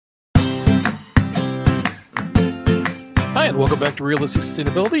Hi, and welcome back to Realistic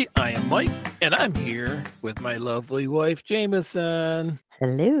Sustainability. I am Mike, and I'm here with my lovely wife, Jameson.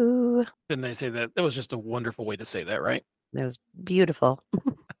 Hello. Didn't I say that? That was just a wonderful way to say that, right? That was beautiful.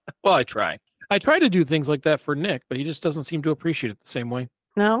 Well, I try. I try to do things like that for Nick, but he just doesn't seem to appreciate it the same way.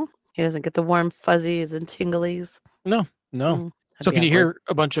 No, he doesn't get the warm fuzzies and tinglies. No. That'd So be can you awkward. hear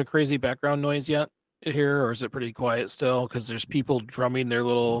a bunch of crazy background noise yet here, or is it pretty quiet still? Because there's people drumming their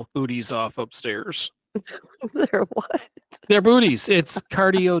little booties off upstairs. They're what? Their booties. It's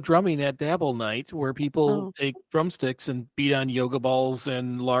cardio drumming at Dabble Night, where people Oh. take drumsticks and beat on yoga balls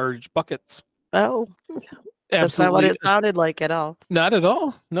and large buckets. Oh, that's not what Absolutely it sounded like at all. not at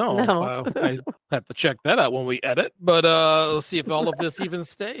all. No. No. I have to check that out when we edit, but let's see if all of this even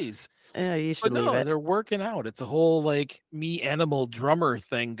stays. Yeah, you should But leave no, it. they're working out. It's a whole like me animal drummer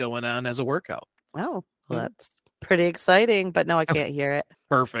thing going on as a workout. Oh, well, Mm. that's pretty exciting, but no, I can't hear it.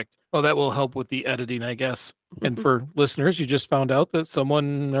 Perfect. Well, that will help with the editing, I guess. And for listeners, you just found out that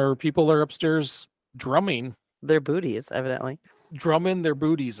someone or people are upstairs drumming Their booties, evidently. drumming their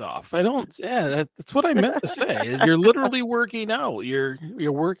booties off. I don't. Yeah, that's what I meant to say. You're literally working out. You're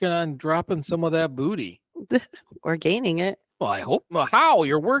working on dropping some of that booty. Or gaining it. Well, I hope. Well, how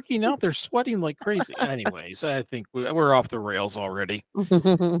you're working out? They're sweating like crazy. Anyways, I think we're off the rails already.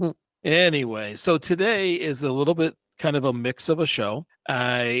 Anyway, so today is a little bit kind of a mix of a show.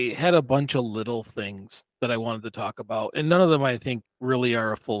 I had a bunch of little things that I wanted to talk about, and none of them I think really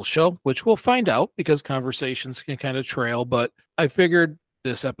are a full show, which we'll find out because conversations can kind of trail. But I figured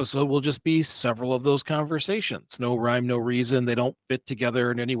this episode will just be several of those conversations. No rhyme, no reason. They don't fit together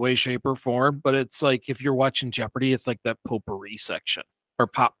in any way, shape, or form. But it's like if you're watching Jeopardy, it's like that potpourri section or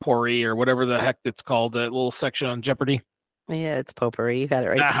potpourri or whatever the heck it's called, that little section on Jeopardy. Yeah, it's potpourri. You got it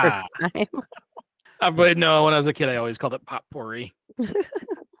right the Ah, first time. but no, when I was a kid, I always called it potpourri.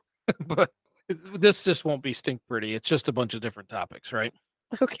 But this just won't be stink pretty. It's just a bunch of different topics, right?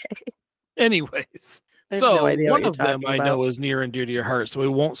 Okay. Anyways, I have no so idea what one you're of them talking I about. know is near and dear to your heart, so we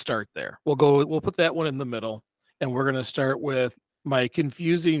won't start there. We'll put that one in the middle, and we're going to start with my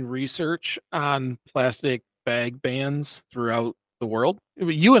confusing research on plastic bag bans throughout the world.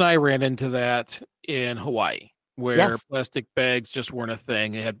 You and I ran into that in Hawaii, where Yes. plastic bags just weren't a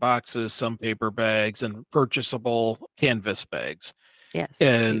thing. They had boxes, some paper bags, and purchasable canvas bags. Yes. You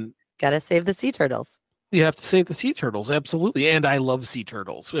And gotta save the sea turtles. you have to save the sea turtles, absolutely. And I love sea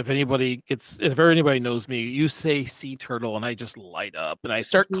turtles. If anybody knows me, you say sea turtle and I just light up and I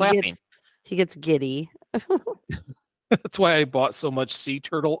start He clapping. gets he gets giddy. That's why I bought so much sea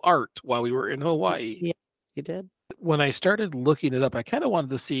turtle art while we were in Hawaii. Yes, you did. When I started looking it up, I kind of wanted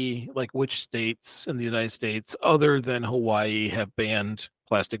to see like which states in the United States other than Hawaii have banned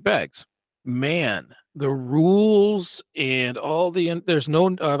plastic bags. Man, the rules and there's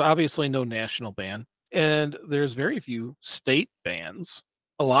no obviously no national ban, and there's very few state bans.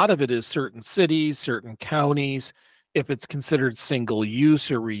 A lot of it is certain cities, certain counties, if it's considered single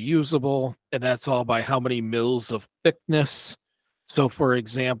use or reusable, and that's all by how many mils of thickness. So, for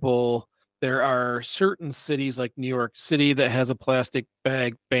example, there are certain cities like New York City that has a plastic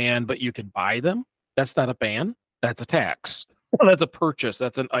bag ban, but you can buy them. That's not a ban, that's a tax. That's a purchase,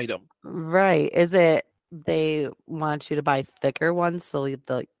 that's an item. Right. Is it they want you to buy thicker ones so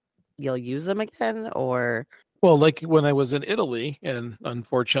you'll use them again, or Well, like when I was in Italy, and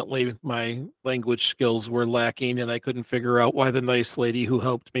unfortunately my language skills were lacking, and I couldn't figure out why the nice lady who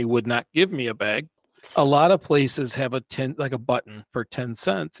helped me would not give me a bag. A lot of places have like a button for 10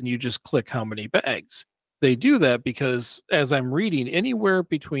 cents, and you just click how many bags. They do that because, as I'm reading, anywhere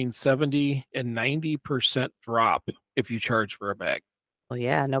between 70 and 90% drop if you charge for a bag. well,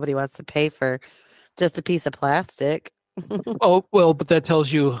 yeah, nobody wants to pay for just a piece of plastic. Oh, well, but that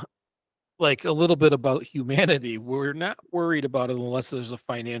tells you like a little bit about humanity. We're not worried about it unless there's a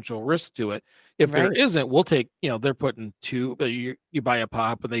financial risk to it. If there Right. isn't, we'll take, they're putting you buy a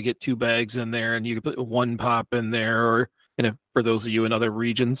pop and they get two bags in there and you can put one pop in there, or, and if for those of you in other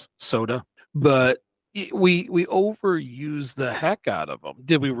regions, soda. But we overuse the heck out of them.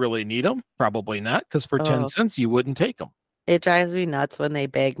 Did we really need them? Probably not, because for 10 Oh, cents, you wouldn't take them. it drives me nuts when they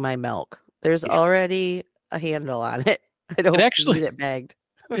bag my milk. There's Yeah. already a handle on it. I It don't actually, need it bagged.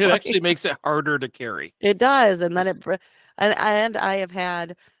 it Like, actually makes it harder to carry. it does, and then and I have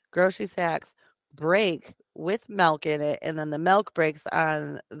had grocery sacks break with milk in it, and then the milk breaks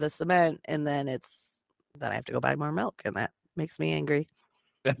on the cement, and then I have to go buy more milk, and that makes me angry.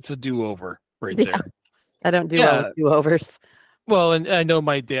 That's a do-over right Yeah, there. I don't do well with Yeah. do-overs. Well, and I know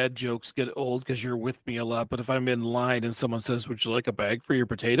my dad jokes get old because you're with me a lot, but if I'm in line and someone says, "Would you like a bag for your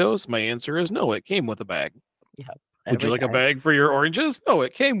potatoes?" My answer is no, it came with a bag. Yeah. Would you every like a time. bag for your oranges? No,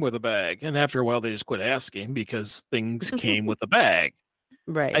 it came with a bag. And after a while, they just quit asking because things came with a bag.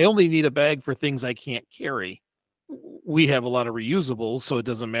 Right. I only need a bag for things I can't carry. We have a lot of reusables, so it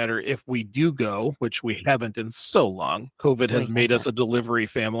doesn't matter if we do go, which we haven't in so long. COVID We has made us haven't. a delivery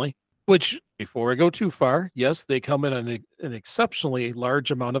family, which, before I go too far, yes, they come in an exceptionally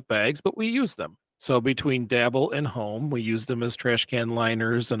large amount of bags, but we use them. So between Dabble and Home, we use them as trash can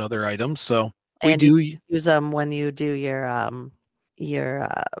liners and other items. So we And you do, use them when you do your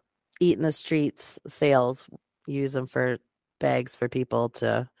eat in the streets sales. Use them for bags for people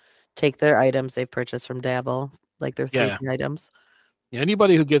to take their items they've purchased from Dabble, like their yeah. 3P items.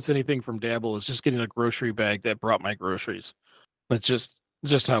 Anybody who gets anything from Dabble is just getting a grocery bag that brought my groceries. That's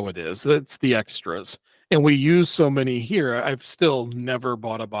just how it is. That's the extras. And we use so many here. I've still never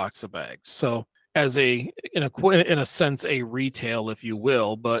bought a box of bags. So as in a sense a retail, if you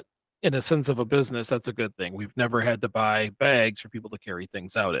will, but in a sense of a business, that's a good thing. We've never had to buy bags for people to carry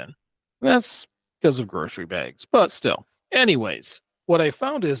things out in. That's because of grocery bags, but still. Anyways, what I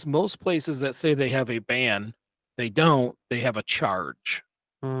found is most places that say they have a ban, they don't. They have a charge.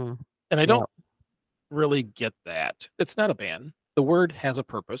 Mm, And I don't yep. really get that. It's not a ban. The word has a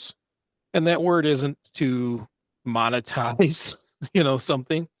purpose, and that word isn't to monetize,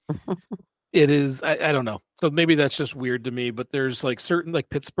 something. It is, I don't know. So maybe that's just weird to me, but there's like certain, like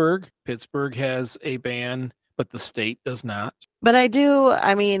Pittsburgh. Pittsburgh has a ban, but the state does not. But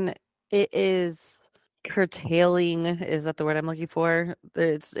I mean, it is curtailing, is that the word I'm looking for?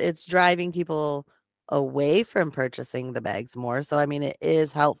 It's driving people away from purchasing the bags more. So I mean, it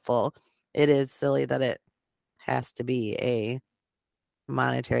is helpful. It is silly that it has to be a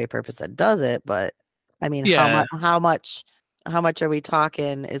monetary purpose that does it, but I mean, Yeah. how much are we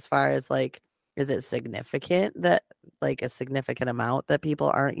talking as far as like, is it significant that like a significant amount that people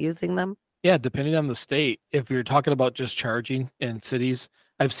aren't using them? Yeah. Depending on the state, if you're talking about just charging in cities,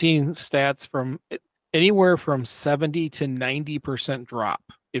 I've seen stats from anywhere from 70 to 90% drop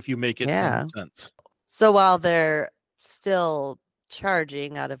if you make it 10 Yeah. cents. So while they're still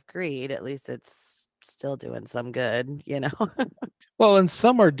charging out of greed, at least it's still doing some good, you know? Well, and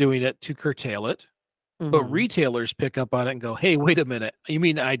some are doing it to curtail it. But Mhm. retailers pick up on it and go, "Hey, wait a minute. You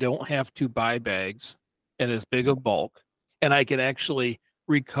mean I don't have to buy bags in as big of bulk, and I can actually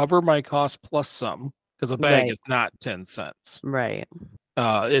recover my cost plus some because a bag Right. is not 10 cents. Right.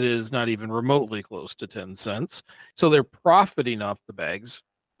 It is not even remotely close to 10 cents. So they're profiting off the bags.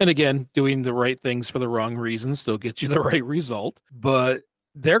 And again, doing the right things for the wrong reasons still gets you the right result, but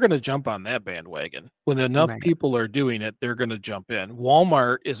they're going to jump on that bandwagon. When enough Right. people are doing it, they're going to jump in.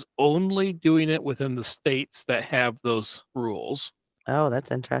 Walmart is only doing it within the states that have those rules, Oh,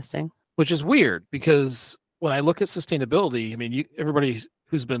 that's interesting. which is weird because when I look at sustainability, I mean, everybody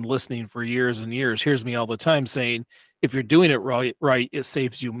who's been listening for years and years hears me all the time saying, if you're doing it right, it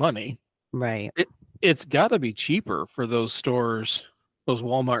saves you money. Right. It it's got to be cheaper for those stores, those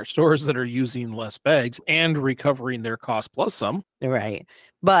Walmart stores that are using less bags and recovering their cost plus some. Right.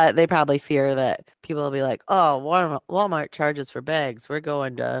 But they probably fear that people will be like, "Oh, Walmart charges for bags. We're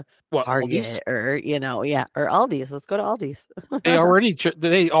going to What, Aldi's? Target or, yeah, or Aldi's. Let's go to Aldi's." They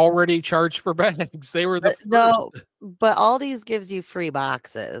already charge for bags. They were the But first. no, but Aldi's gives you free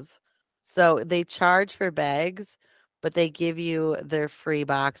boxes. So they charge for bags, but they give you their free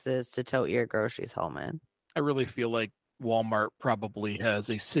boxes to tote your groceries home in. I really feel like Walmart probably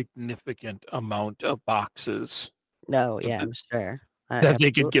has a significant amount of boxes No, yeah, that, I'm sure. that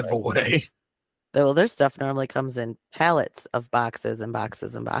they could give Absolutely. away. Well, their stuff normally comes in pallets of boxes and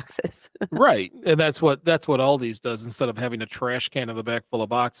boxes and boxes. Right. And that's what Aldi's does. Instead of having a trash can in the back full of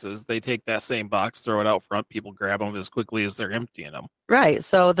boxes, they take that same box, throw it out front, people grab them as quickly as they're emptying them. Right.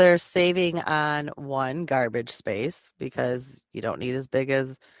 So they're saving on one garbage space because you don't need as big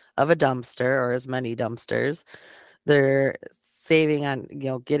as of a dumpster or as many dumpsters. They're saving on,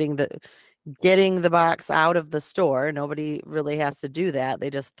 getting the box out of the store. Nobody really has to do that. They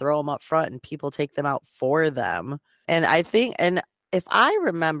just throw them up front and people take them out for them. And I think, and if I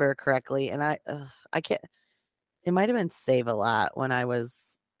remember correctly, and I can't, it might have been Save a Lot when I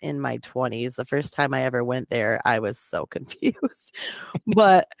was in my 20s. The first time I ever went there, I was so confused.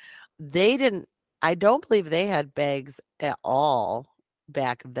 But they didn't, I don't believe they had bags at all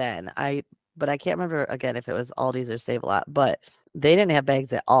back then. But I can't remember again if it was Aldi's or Save a Lot, but they didn't have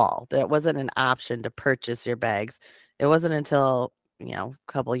bags at all. That wasn't an option to purchase your bags. It wasn't until, a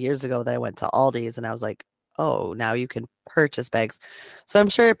couple of years ago that I went to Aldi's and I was like, oh, now you can purchase bags. So I'm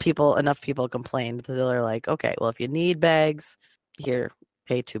sure enough people complained that they're like, okay, well, if you need bags, here,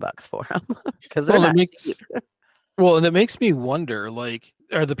 pay $2 for them because they're Well, it not cheap. makes well, and it makes me wonder, like,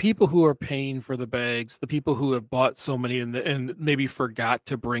 are the people who are paying for the bags, the people who have bought so many and maybe forgot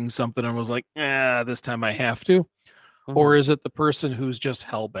to bring something and was like, "Yeah, this time I have to," Mhm. or is it the person who's just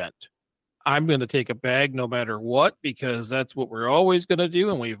hell bent? I'm going to take a bag no matter what because that's what we're always going to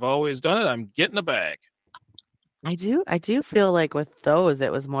do and we've always done it. I'm getting a bag. I do feel like with those,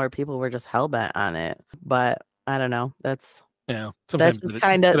 it was more people were just hell bent on it. But I don't know. Yeah, That's sometimes just it's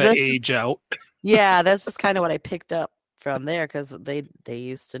kind of going to this is age out. yeah, that's just kind of what I picked up from there because they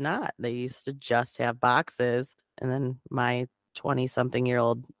used to not. They used to just have boxes, and then my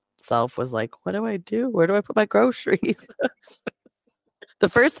 20-something-year-old self was like, "What do I do? Where do I put my groceries?" The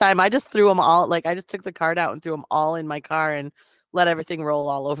first time, I just threw them all like, I just took the card out and threw them all in my car and let everything roll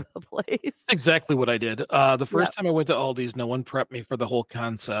all over the place. Exactly what I did. The Yep. first time I went to Aldi's, no one prepped me for the whole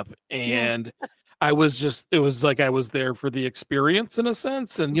concept, Yeah. and it was like I was there for the experience in a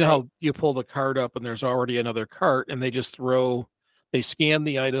sense. And you know Right. how you pull the cart up and there's already another cart, and they scan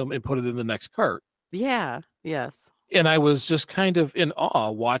the item and put it in the next cart. Yeah. Yes. And I was just kind of in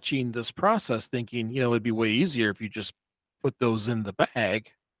awe watching this process, thinking, it'd be way easier if you just put those in the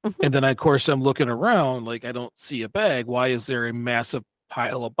bag. And then, of course, I'm looking around like I don't see a bag. Why is there a massive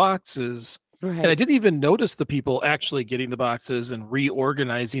pile of boxes? And I Right. didn't even notice the people actually getting the boxes and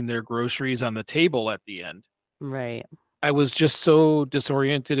reorganizing their groceries on the table at the end. Right. I was just so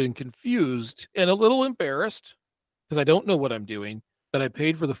disoriented and confused and a little embarrassed because I don't know what I'm doing that I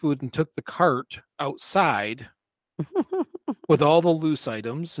paid for the food and took the cart outside with all the loose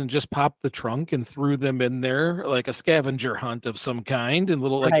items and just popped the trunk and threw them in there like a scavenger hunt of some kind and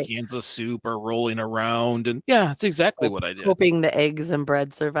little like Right. cans of soup are rolling around. And yeah, it's exactly what I did. Hoping the eggs and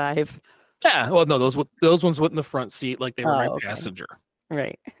bread survive. Yeah, well, no, those ones went in the front seat like they were my Oh, okay. passenger.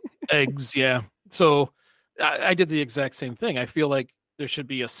 Right. Eggs, yeah. So I did the exact same thing. I feel like there should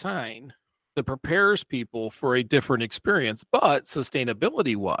be a sign that prepares people for a different experience, but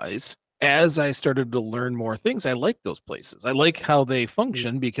sustainability wise, as I started to learn more things, I like those places. I like how they Mm.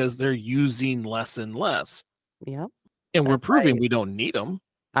 function because they're using less and less, Yep. and we're That's proving why we don't need them.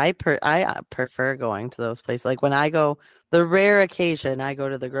 I prefer going to those places. Like when I go, the rare occasion I go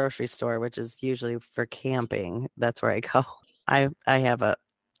to the grocery store, which is usually for camping, that's where I go. I have a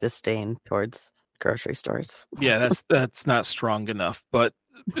disdain towards grocery stores. Yeah, that's not strong enough. But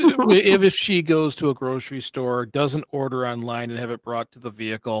if she goes to a grocery store, doesn't order online and have it brought to the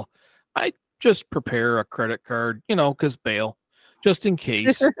vehicle, I just prepare a credit card, because bail, just in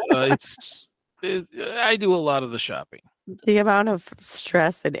case. I do a lot of the shopping. The amount of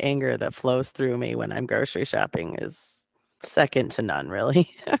stress and anger that flows through me when I'm grocery shopping is second to none, really.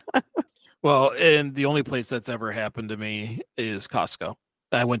 Well, and the only place that's ever happened to me is Costco.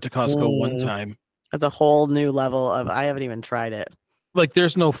 I went to Costco one Mm. time. That's a whole new level of I haven't even tried it. Like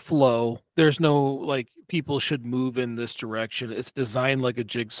there's no flow. There's no like people should move in this direction. It's designed like a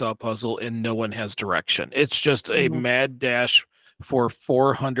jigsaw puzzle and no one has direction. It's just a Mhm. mad dash for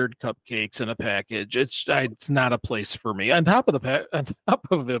 400 cupcakes in a package. It's not a place for me. On top of on top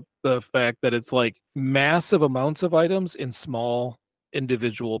of the fact that it's like massive amounts of items in small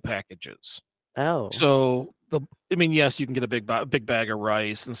individual packages. Oh, So I mean, yes, you can get a big bag of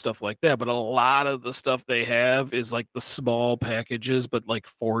rice and stuff like that, but a lot of the stuff they have is like the small packages, but like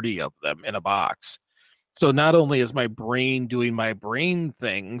 40 of them in a box. So not only is my brain doing my brain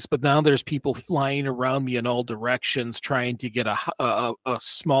things, but now there's people flying around me in all directions trying to get a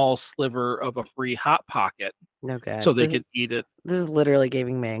small sliver of a free hot pocket no so good. they can eat it. This is literally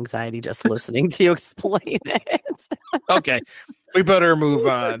giving me anxiety just listening to you explain it. Okay, we better move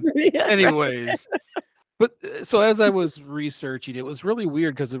on. Yeah, right. Anyways, but so as I was researching, it was really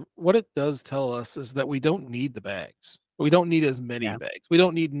weird because what it does tell us is that we don't need the bags. We don't need as many Yeah. bags. We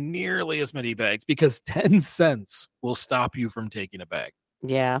don't need nearly as many bags because 10 cents will stop you from taking a bag.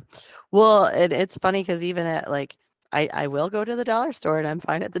 Yeah. Well, it's funny because even at like I will go to the dollar store and I'm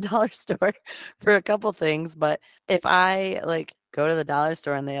fine at the dollar store for a couple things, but if I like go to the dollar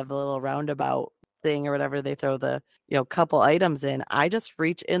store and they have the little roundabout thing or whatever, they throw the, couple items in, I just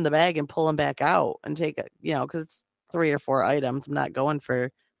reach in the bag and pull them back out and take it, because it's 3 or 4 items. I'm not going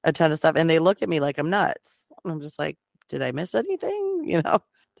for a ton of stuff. And they look at me like I'm nuts. And I'm just like, did I miss anything? They're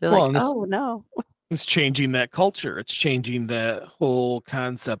Well, like, and oh no. it's changing that culture. It's changing that whole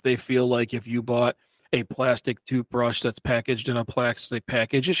concept. They feel like if you bought a plastic toothbrush that's packaged in a plastic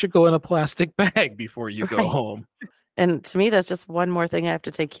package, it should go in a plastic bag before you go Right. home. And to me, that's just one more thing I have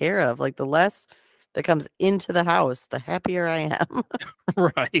to take care of. Like the less that comes into the house, the happier I am.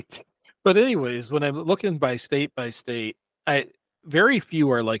 Right. But anyways, when I'm looking by state, I very few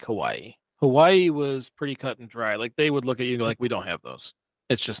are like Hawaii. Hawaii was pretty cut and dry. Like they would look at you like, we don't have those.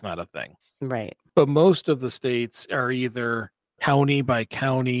 It's just not a thing. Right. But most of the states are either county by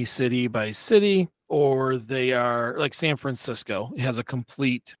county, city by city, or they are like San Francisco has a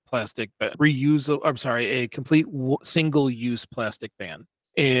complete plastic reuse. I'm sorry, a complete single-use plastic ban,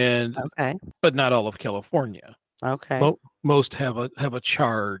 and Okay. but not all of California. Okay. Most have a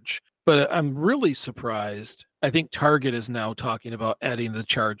charge, but I'm really surprised. I think Target is now talking about adding the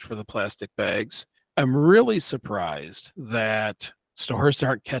charge for the plastic bags. I'm really surprised that stores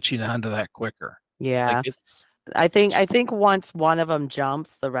aren't catching on to that quicker. Like Yeah. it's I think once one of them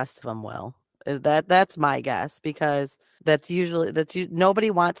jumps, the rest of them will. That's my guess because nobody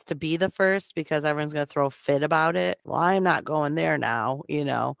wants to be the first because everyone's going to throw a fit about it. Well, I'm not going there now,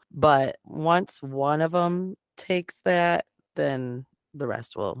 But once one of them takes that, then the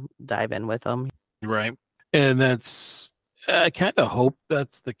rest will dive in with them. right. And that's I kind of hope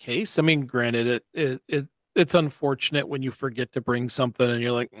that's the case. I mean, granted, it's unfortunate when you forget to bring something and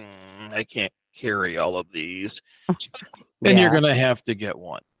you're like, I can't carry all of these, and you're Yeah, gonna have to get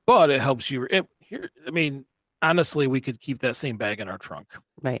one. But it helps you. Here, I mean, honestly, we could keep that same bag in our trunk.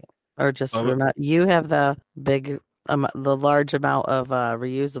 right. Or just Of it. remember, you have the large amount of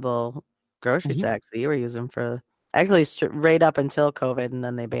reusable grocery Mhm. sacks that you were using for actually right up until COVID, and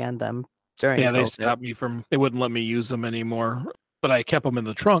then they banned them during Yeah, they COVID. stopped me from. They wouldn't let me use them anymore. But I kept them in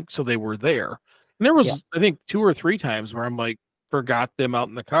the trunk, so they were there. And there Yeah. was, I think, 2 or 3 times where I'm like, forgot them out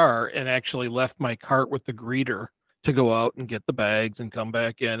in the car and actually left my cart with the greeter to go out and get the bags and come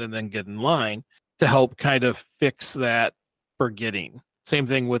back in and then get in line to help kind of fix that forgetting. Same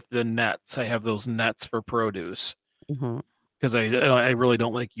thing with the nets. I have those nets for produce Hmm. because I really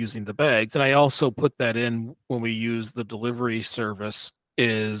don't like using the bags. And I also put that in when we use the delivery service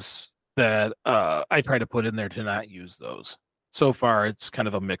is that I try to put in there to not use those. So far, it's kind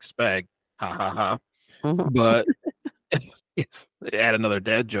of a mixed bag. Ha ha ha. Hmm. But it's add another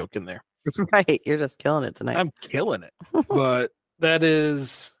dad joke in there. Right. You're just killing it tonight. I'm killing it. But that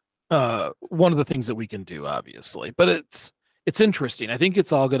is one of the things that we can do, obviously. But it's interesting. I think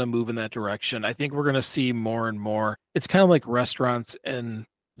it's all going to move in that direction. I think we're going to see more and more. It's kind of like restaurants and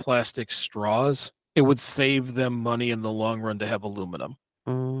plastic straws. It would save them money in the long run to have aluminum.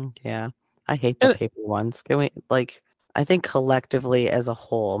 Yeah. I hate the And paper ones. Can we, I think collectively as a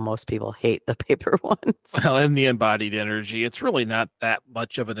whole, most people hate the paper ones. well, in the embodied energy, it's really not that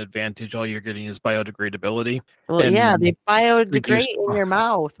much of an advantage. All you're getting is biodegradability Well, yeah, and they biodegrade reduced in your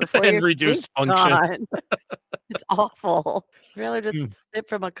mouth before and your teeth reduced function. gone. It's awful. I'd rather Hmm. just sip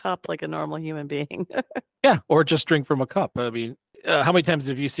from a cup like a normal human being. Yeah, or just drink from a cup. I mean, how many times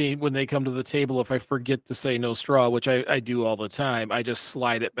have you seen when they come to the table, if I forget to say no straw, which I do all the time, I just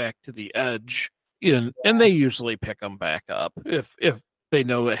slide it back to the edge, and they usually pick them back up if they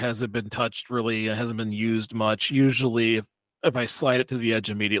know it hasn't been touched really, it hasn't been used much. Usually, if I slide it to the edge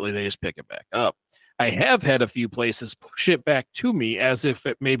immediately, they just pick it back up. I have had a few places push it back to me as if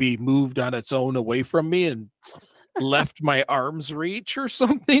it maybe moved on its own away from me and left my arm's reach or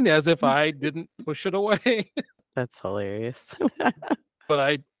something, as if I didn't push it away. That's hilarious. But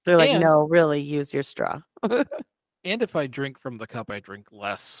I They're like, and no, really use your straw. and if I drink from the cup, I drink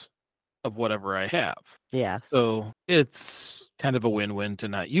less of whatever I have. Yes. So it's kind of a win-win to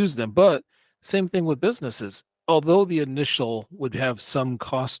not use them. But same thing with businesses. Although the initial would have some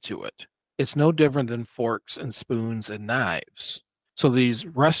cost to it, it's no different than forks and spoons and knives. So these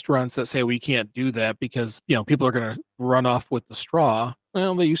restaurants that say we can't do that because people are going to run off with the straw.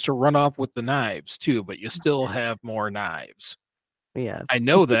 Well, they used to run off with the knives too, but you still have more knives. Yes. I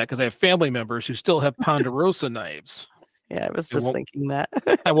know that because I have family members who still have Ponderosa knives. Yeah, I was I just won't thinking that.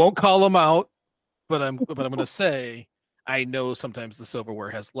 I won't call them out, but I'm going to say I know sometimes the silverware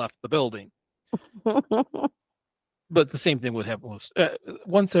has left the building. But the same thing would happen with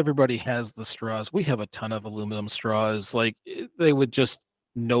once everybody has the straws. We have a ton of aluminum straws. Like they would just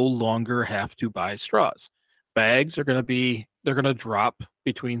no longer have to buy straws. Bags are going to be they're going to drop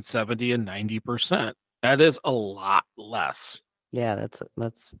between 70 and 90%. That is a lot less. Yeah,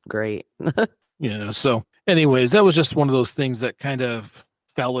 that's great. So anyways, that was just one of those things that kind of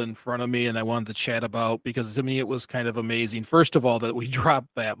fell in front of me and I wanted to chat about because to me it was kind of amazing. First of all, that we dropped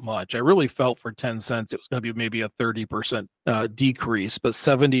that much. I really felt for 10 cents it was going to be maybe a 30% decrease, but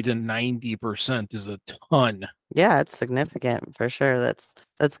 70 to 90% is a ton. Yeah, it's significant for sure.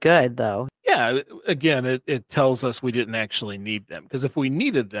 That's good though. Yeah, again, it tells us we didn't actually need them because if we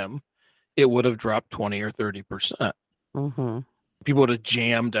needed them, it would have dropped 20 or 30%. Hmm. People would have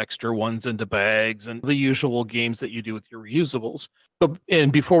jammed extra ones into bags and the usual games that you do with your reusables.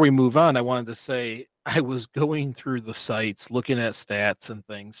 And before we move on, I wanted to say I was going through the sites, looking at stats and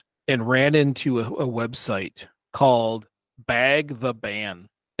things, and ran into a website called Bag the Ban.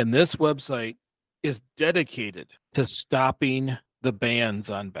 And this website is dedicated to stopping the bans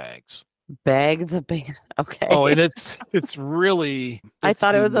on bags. Bag the band. Okay. Oh, and it's really I it's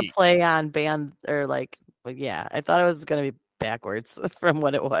thought it was a unique. play on band or like, well, yeah, I thought it was going to be backwards from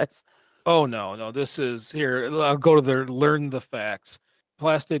what it was. Oh no, no, this is here. I'll go to their learn the facts.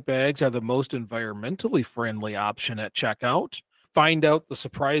 Plastic bags are the most environmentally friendly option at checkout. Find out the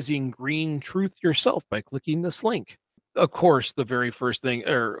surprising green truth yourself by clicking this link. Of course, the very first thing,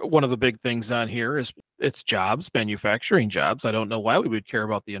 or one of the big things on here is it's jobs, manufacturing jobs. I don't know why we would care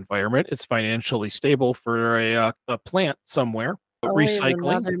about the environment. It's financially stable for a plant somewhere. Always Recycling.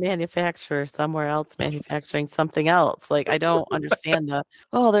 another manufacturer somewhere else manufacturing something else. Like, I don't understand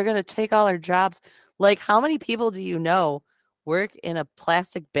oh, they're going to take all our jobs. Like, how many people do you know work in a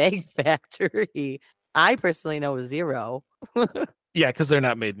plastic bag factory? I personally know zero. Yeah, because they're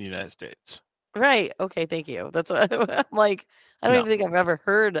not made in the United States. Right. Okay. Thank you. That's what I'm like. I don't No, even think I've ever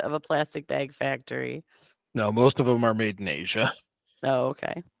heard of a plastic bag factory. no, most of them are made in Asia. Oh,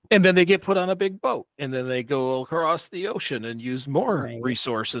 okay. And then they get put on a big boat and then they go across the ocean and use more Right.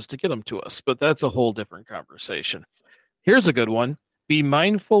 resources to get them to us. But that's a whole different conversation. Here's a good one. Be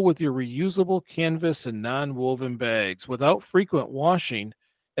mindful with your reusable canvas and non-woven bags. Without frequent washing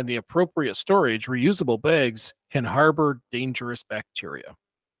and the appropriate storage, reusable bags can harbor dangerous bacteria.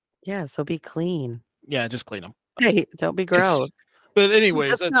 Yeah. So be clean. Yeah, just clean them. Right. Don't be It's gross. but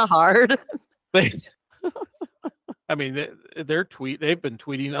anyways, That's not that's hard. they I mean, they've been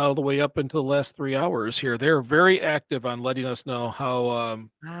tweeting all the way up until the last 3 hours here. They're very active on letting us know how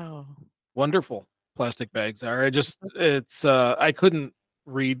Wow. wonderful plastic bags are. I couldn't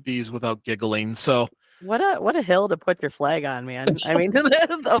read these without giggling. So, What a hill to put your flag on, man. I mean,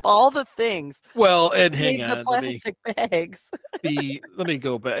 of all the things, well, and hang save the on, plastic bags. let me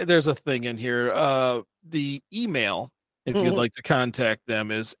go back. There's a thing in here. The email, if you'd Mhm. like to contact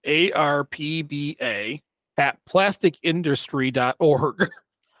them, is arpba@plasticindustry.org.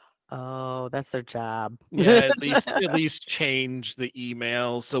 Oh, that's their job. Yeah, at least change the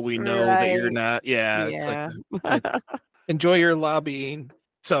email so we know that you're Right. not. Yeah, it's like Yeah. it's enjoy your lobbying.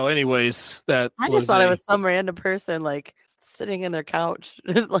 So, anyways, that I just was thought it a was some random person like sitting in their couch,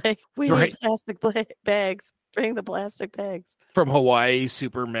 like, we need right plastic bags. Bring the plastic bags. from Hawaii,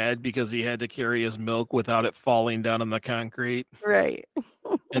 super mad because he had to carry his milk without it falling down on the concrete. Right.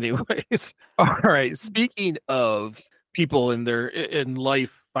 Anyways, all right. Speaking of people in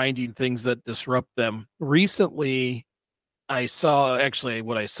life finding things that disrupt them, recently what I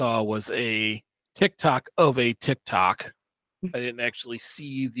saw was a TikTok of a TikTok. I didn't actually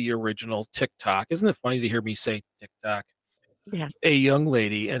see the original TikTok. Isn't it funny to hear me say TikTok? Yeah. A young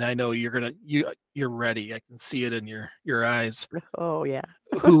lady, and I know you're ready. I can see it in your eyes, Oh, yeah.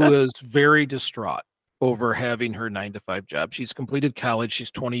 who is very distraught over having her 9 to 5 job. She's completed college,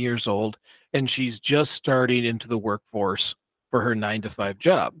 she's 20 years old, and she's just starting into the workforce for her 9 to 5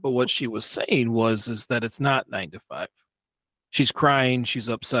 job. But what she was saying was is that it's not 9 to 5. She's crying, she's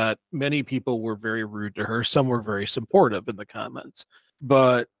upset. Many people were very rude to her, some were very supportive in the comments.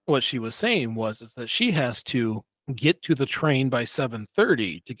 But what she was saying was is that she has to get to the train by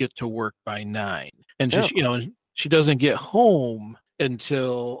 7:30 to get to work by 9. And Oh, she doesn't get home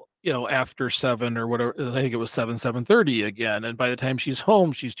until after 7 or whatever. I think it was 7:30 again, and by the time she's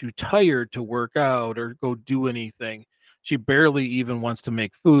home she's too tired to work out or go do anything. She barely even wants to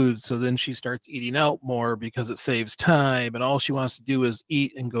make food, so then she starts eating out more because it saves time, and all she wants to do is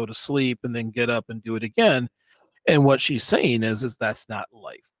eat and go to sleep and then get up and do it again. And what she's saying is that's not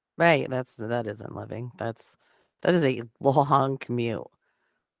life. right. That isn't living. That is a long commute.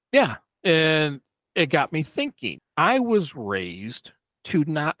 Yeah. And it got me thinking. I was raised to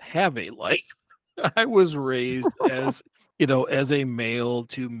not have a life. I was raised as a male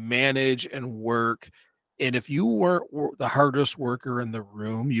to manage and work. And if you weren't the hardest worker in the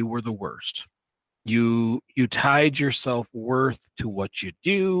room, you were the worst. You tied your self-worth to what you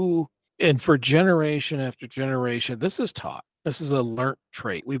do. And for generation after generation, this is taught. This is a learned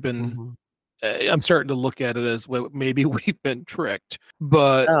trait. Mhm. I'm starting to look at it as well, maybe we've been tricked,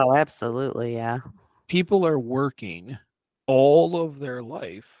 but Oh, absolutely. Yeah. people are working all of their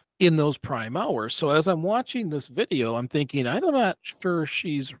life in those prime hours. So as I'm watching this video, I'm thinking, I'm not sure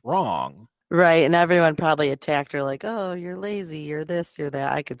she's wrong. Right, and everyone probably attacked her like, "Oh, you're lazy, you're this, you're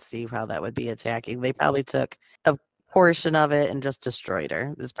that." I could see how that would be attacking. They probably took a portion of it and just destroyed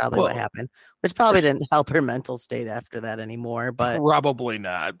her, is probably what Well, happened, which probably didn't help her mental state after that anymore, but probably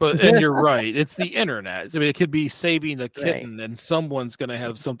not. And you're right. It's the internet. I mean, it could be saving a right. kitten, and someone's going to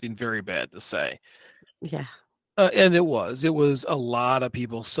have something very bad to say. Yeah. And it was a lot of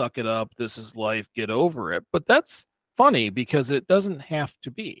people suck it up. This is life. Get over it. But that's funny because it doesn't have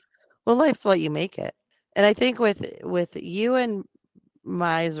to be. Well, life's what you make it. And I think with you and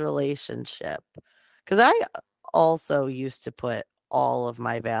my's relationship, because I also used to put all of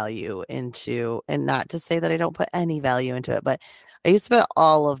my value into, and not to say that I don't put any value into it, but I used to put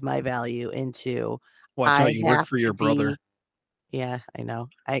all of my value into, Watch I out, you work have for to your brother. be, yeah, I know.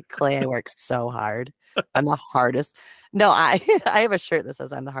 I work so hard. I'm the hardest. No, I I have a shirt that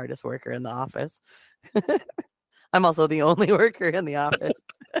says I'm the hardest worker in the office. I'm also the only worker in the office.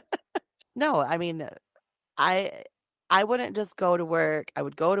 No, I mean, I I wouldn't just go to work. I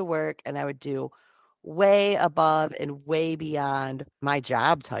would go to work and I would do way above and way beyond my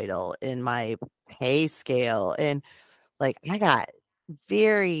job title and my pay scale. And like I got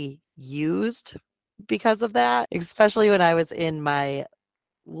very used because of that, especially when I was in my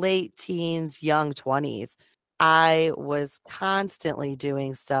late teens, young 20s. I was constantly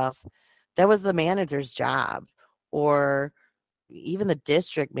doing stuff that was the manager's job or even the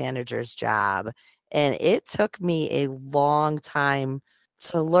district manager's job. And it took me a long time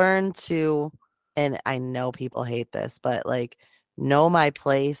to learn to, and I know people hate this, but like know my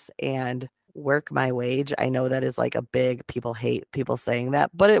place and work my wage. I know that is like a big, people hate people saying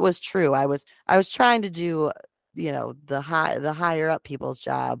that, but it was true. I was trying to do, the higher up people's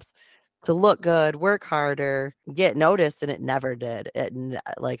jobs to look good, work harder, get noticed, and it never did.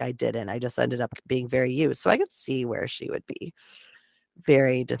 Like I didn't. I just ended up being very used. So I could see where she would be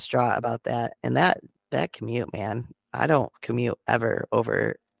very distraught about that, and that commute, man, I don't commute ever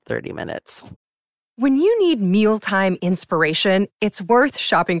over 30 minutes. When you need mealtime inspiration, it's worth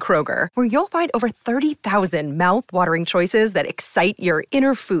shopping Kroger, where you'll find over 30,000 mouth-watering choices that excite your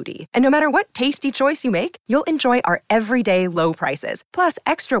inner foodie. And no matter what tasty choice you make, you'll enjoy our everyday low prices, plus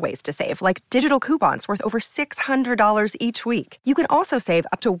extra ways to save, like digital coupons worth over $600 each week. You can also save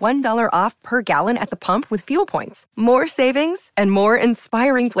up to $1 off per gallon at the pump with fuel points. More savings and more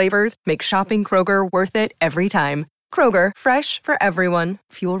inspiring flavors make shopping Kroger worth it every time. Kroger, fresh for everyone.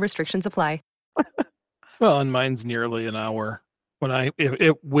 Fuel restrictions apply. Well, and mine's nearly an hour. When I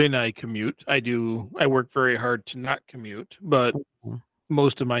commute, I work very hard to not commute, but Mhm.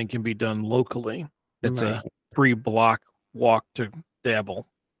 most of mine can be done locally. It's Right. a 3 block walk to Dabble.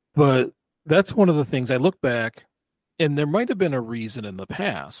 But that's one of the things I look back, and there might have been a reason in the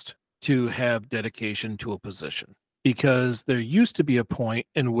past to have dedication to a position because there used to be a point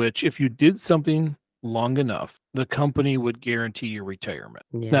in which if you did something long enough, the company would guarantee your retirement.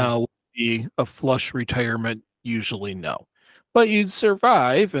 Yeah. Now, would it be a flush retirement? Usually, no, but you'd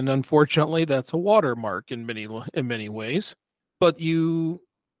survive, and unfortunately, that's a watermark in many ways. But you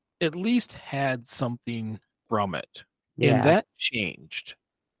at least had something from it, and Yeah. that changed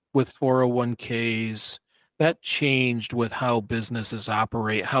with 401ks. That changed with how businesses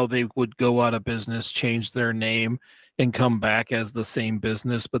operate, how they would go out of business, change their name, and come back as the same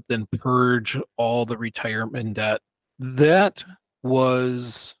business, but then purge all the retirement debt. That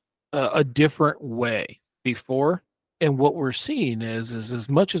was a different way before. And what we're seeing is as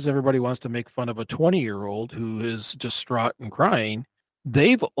much as everybody wants to make fun of a 20-year-old who is distraught and crying,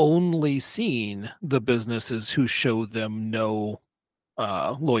 they've only seen the businesses who show them no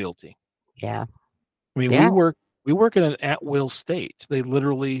loyalty. Yeah. I mean, Yeah. we work in an at-will state. They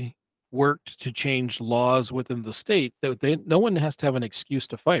literally worked to change laws within the state that no one has to have an excuse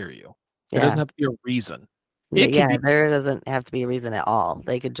to fire you. There doesn't Yeah. have to be a reason. It could Yeah, be there doesn't have to be a reason at all.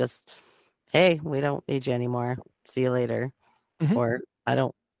 They could just, "Hey, we don't need you anymore. See you later." Mhm. Or, "I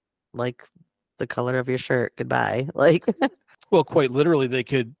don't like the color of your shirt. Goodbye." Like, Well, quite literally, they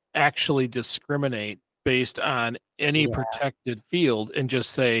could actually discriminate based on any yeah, protected field and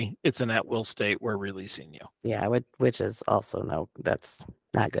just say it's an at-will state. We're releasing you. yeah, which is also no, that's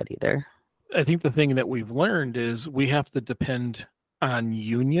not good either. I think the thing that we've learned is we have to depend on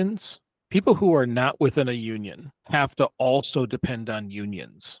unions. People who are not within a union have to also depend on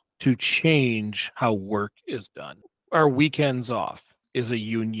unions to change how work is done. Our weekends off is a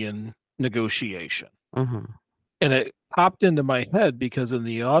union negotiation. Mhm. And it popped into my head because in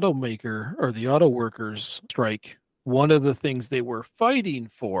the automaker or the auto workers strike, one of the things they were fighting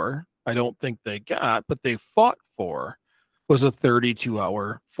for, I don't think they got, but they fought for, was a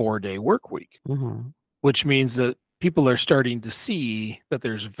 32-hour, 4-day work week, Mhm. which means that people are starting to see that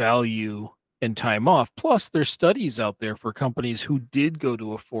there's value in time off. Plus, there's studies out there for companies who did go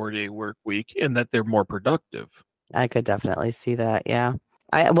to a 4-day work week and that they're more productive. I could definitely see that, yeah.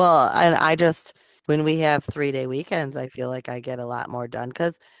 I just when we have 3-day weekends, I feel like I get a lot more done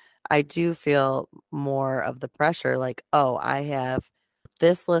because I do feel more of the pressure, like, "Oh, I have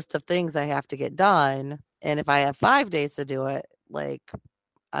this list of things I have to get done, and if I have 5 days to do it, like,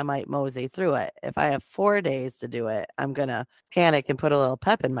 I might mosey through it. If I have 4 days to do it, I'm gonna panic and put a little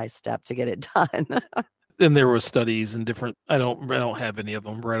pep in my step to get it done. And there was studies and different, I don't have any of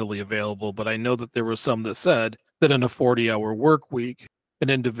them readily available, but I know that there was some that said that in a 40-hour work week, an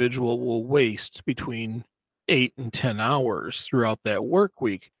individual will waste between 8 and 10 hours throughout that work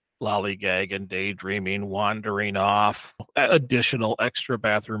week, lollygagging, daydreaming, wandering off, additional extra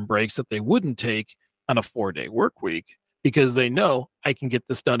bathroom breaks that they wouldn't take on a 4-day work week because they know I can get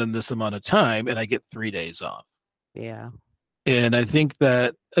this done in this amount of time and I get 3 days off. Yeah. And I think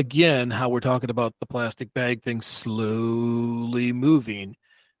that, again, how we're talking about the plastic bag thing slowly moving.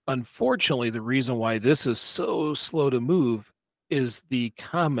 Unfortunately, the reason why this is so slow to move is the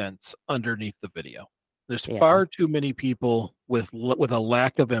comments underneath the video. There's Yeah. far too many people with a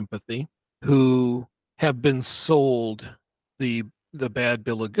lack of empathy who have been sold the bad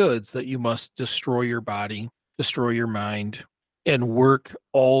bill of goods that you must destroy your body, destroy your mind, and work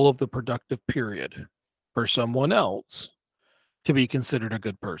all of the productive period for someone else to be considered a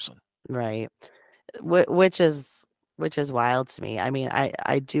good person. Right. Which is wild to me. I mean,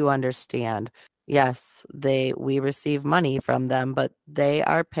 I do understand. Yes, we receive money from them, but they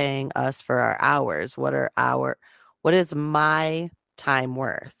are paying us for our hours. What is my time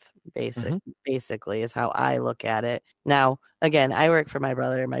worth? Mhm. Basically is how I look at it. Now, again, I work for my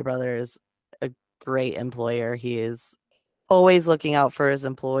brother. My brother is a great employer. He is always looking out for his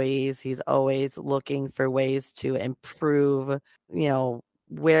employees. He's always looking for ways to improve,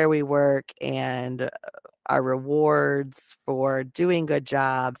 where we work and our rewards for doing good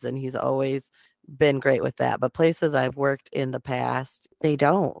jobs. And he's always been great with that. But places I've worked in the past, they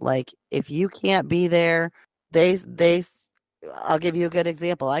don't. Like, if you can't be there, I'll give you a good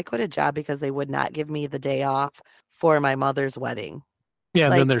example. I quit a job because they would not give me the day off for my mother's wedding. Yeah,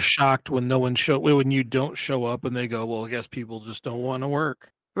 and then Like, they're shocked when when you don't show up, and they go, "Well, I guess people just don't want to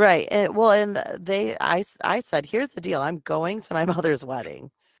work." right. I said, here's the deal. I'm going to my mother's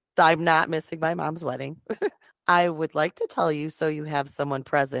wedding. I'm not missing my mom's wedding. I would like to tell you so you have someone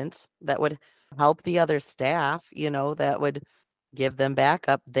present that would help the other staff, that would give them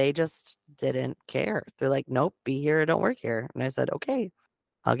backup. They just didn't care. They're like, nope, be here or don't work here. And I said, okay,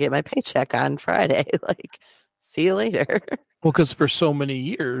 I'll get my paycheck on Friday. Like, see you later. Well, because for so many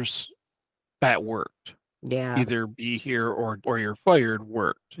years that worked. Yeah, Either be here or you're fired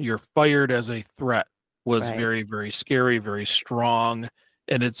worked. You're fired as a threat was right. very, very scary, very strong,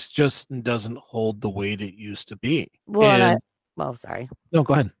 and it's just doesn't hold the weight it used to be. Well, And sorry. no,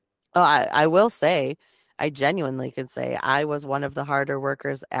 go ahead. Oh, I will say, I genuinely can say I was one of the harder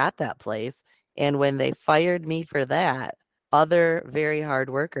workers at that place. And when they fired me for that, other very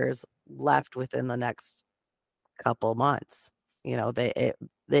hard workers left within the next couple months.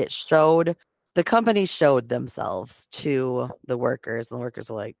 It showed the company showed themselves to the workers, and the workers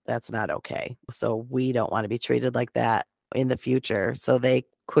were like, that's not okay. So we don't want to be treated like that in the future. So they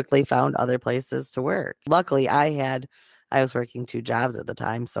quickly found other places to work. Luckily, I was working 2 jobs at the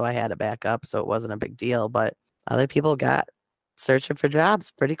time, so I had a backup, so it wasn't a big deal. But other people got searching for jobs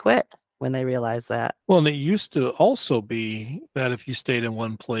pretty quick when they realized that. Well, and it used to also be that if you stayed in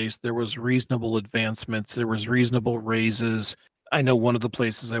one place, there was reasonable advancements, there was reasonable raises. I know one of the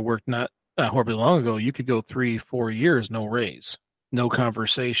places I worked not horribly long ago, you could go 3, 4 years, no raise, no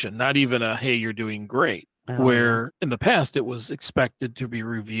conversation, not even a, hey, you're doing great. Oh yeah. Where in the past it was expected to be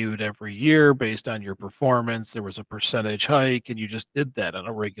reviewed every year based on your performance. There was a percentage hike, and you just did that on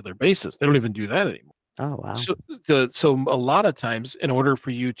a regular basis. They don't even do that anymore. Oh wow. So a lot of times, in order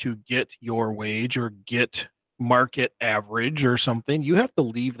for you to get your wage or get market average or something, you have to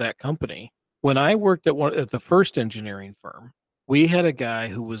leave that company. When I worked at the first engineering firm, we had a guy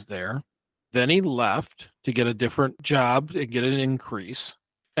who was there. Then he left to get a different job and get an increase.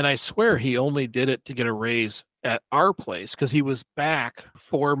 And I swear he only did it to get a raise at our place because he was back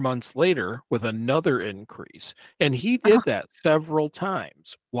 4 months later with another increase. And he did that several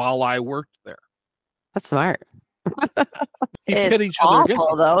times while I worked there. That's smart. We It's fit each other against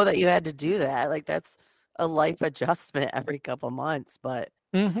awful though that you had to do that. Like, that's a life adjustment every couple months, but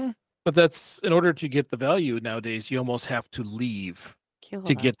But that's in order to get the value nowadays, you almost have to leave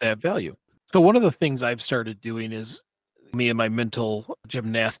to get that value. So one of the things I've started doing is me and my mental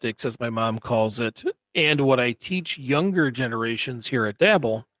gymnastics, as my mom calls it, and what I teach younger generations here at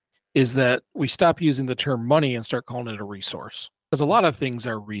Dabble is that we stop using the term money and start calling it a resource. Because a lot of things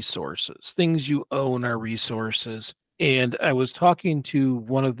are resources. Things you own are resources. And I was talking to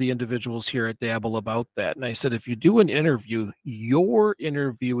one of the individuals here at Dabble about that. And I said, if you do an interview, you're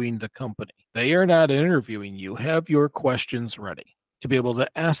interviewing the company. They are not interviewing you. Have your questions ready to be able to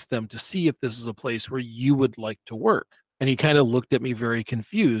ask them to see if this is a place where you would like to work. And he kind of looked at me very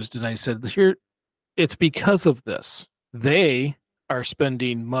confused. And I said, here, it's because of this. They are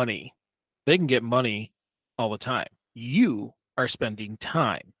spending money. They can get money all the time. You are spending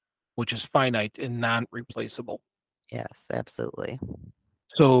time, which is finite and non-replaceable. Yes, absolutely.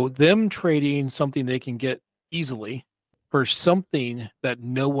 So them trading something they can get easily for something that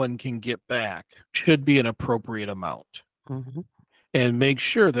no one can get back should be an appropriate amount. Hmm. And make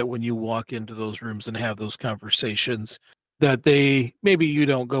sure that when you walk into those rooms and have those conversations, that they maybe you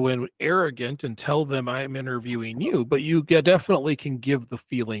don't go in arrogant and tell them I'm interviewing you, but you definitely can give the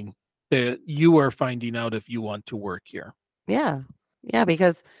feeling that you are finding out if you want to work here. Yeah. Yeah,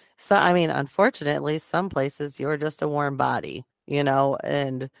 because I mean, unfortunately, some places you're just a warm body, and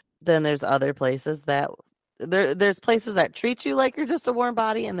then there's other places that there's places that treat you like you're just a warm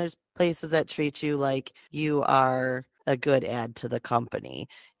body, and there's places that treat you like you are a good add to the company.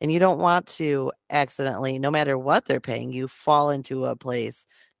 And you don't want to accidentally, no matter what they're paying you, fall into a place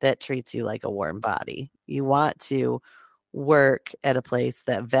that treats you like a warm body. You want to work at a place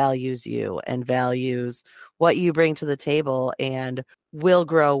that values you and values what you bring to the table and will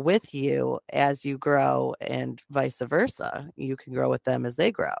grow with you as you grow, and vice versa. You can grow with them as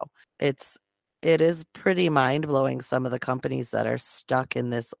they grow. It is pretty mind-blowing, some of the companies that are stuck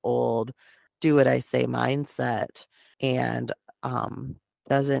in this old do what I say mindset, and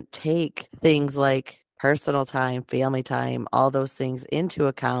doesn't take things like personal time, family time, all those things into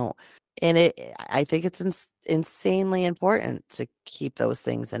account. And I think it's insanely important to keep those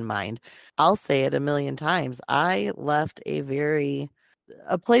things in mind. I'll say it a million times. I left a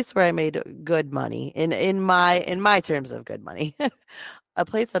place where I made good money in my terms of good money. A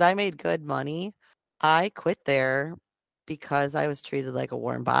place that I made good money. I quit there because I was treated like a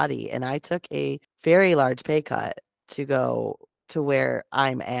warm body, and I took a very large pay cut to go to where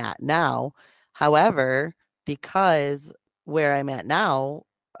I'm at now. However, because where I'm at now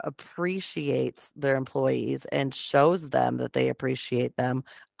appreciates their employees and shows them that they appreciate them,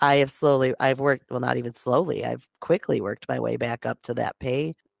 I've worked, well, not even slowly, I've quickly worked my way back up to that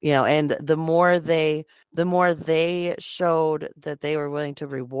pay, and the more they showed that they were willing to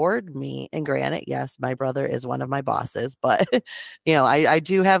reward me, and granted, yes, my brother is one of my bosses, but I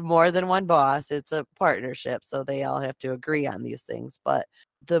do have more than one boss. It's a partnership, so they all have to agree on these things. But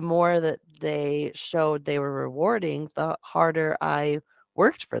the more that they showed they were rewarding, the harder I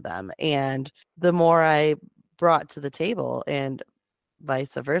worked for them, and the more I brought to the table, and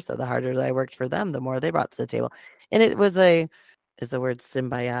vice versa. The harder that I worked for them, the more they brought to the table. And it was is the word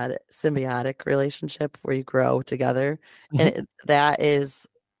symbiotic relationship where you grow together. And Mhm. that is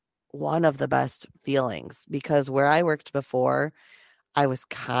one of the best feelings, because where I worked before, I was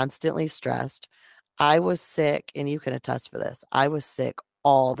constantly stressed. I was sick, and you can attest for this. I was sick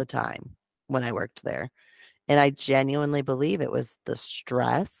all the time when I worked there. And I genuinely believe it was the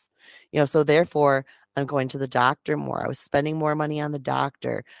stress, so therefore I'm going to the doctor more. I was spending more money on the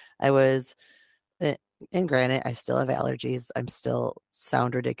doctor. I was, eh, and granted, I still have allergies. I'm still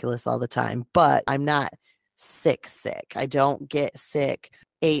sound ridiculous all the time, but I'm not sick, sick. I don't get sick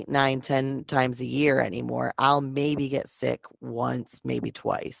 8, 9, 10 times a year anymore. I'll maybe get sick once, maybe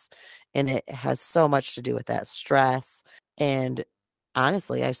twice. And it has so much to do with that stress. And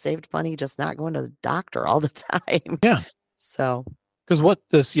honestly, I saved money just not going to the doctor all the time. Yeah. So, Because what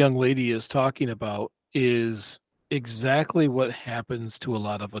this young lady is talking about is exactly what happens to a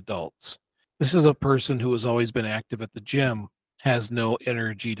lot of adults. This is a person who has always been active at the gym, has no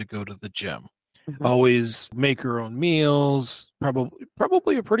energy to go to the gym, mhm, always make her own meals,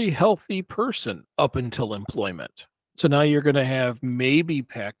 probably a pretty healthy person up until employment. So now you're going to have maybe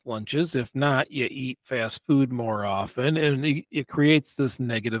packed lunches. If not, you eat fast food more often, and it creates this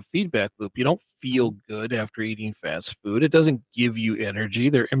negative feedback loop. You don't feel mhm. good after eating fast food. It doesn't give you energy.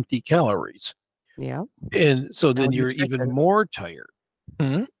 They're empty calories. Yeah, And so no then you're even nutrition. more tired.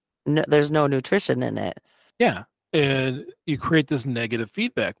 Hmm? No, there's no nutrition in it. Yeah. And you create this negative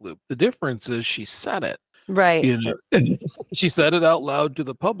feedback loop. The difference is she said it. Right. You know, she said it out loud to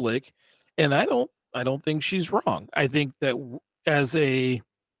the public, and I don't think she's wrong. I think that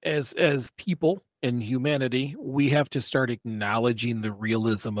as people in humanity, we have to start acknowledging the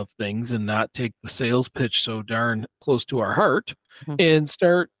realism of things and not take the sales pitch so darn close to our heart Mhm. and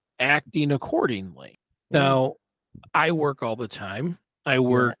start acting accordingly. Yeah. Now, I work all the time. I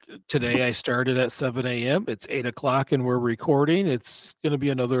work Yes. today. I started at 7 a.m. It's 8 o'clock and we're recording. It's going to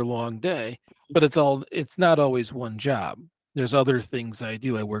be another long day, but it's not always one job. There's other things I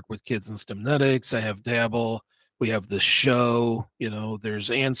do. I work with kids in STEMnetics. I have Dabble. We have the show,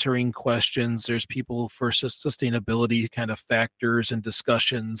 there's answering questions. There's people for sustainability kind of factors and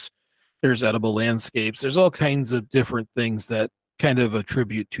discussions. there's edible landscapes. There's all kinds of different things that kind of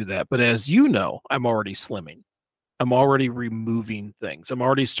attribute to that. But as you know, I'm already slimming. I'm already removing things. I'm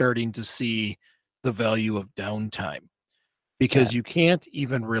already starting to see the value of downtime Yeah. because you can't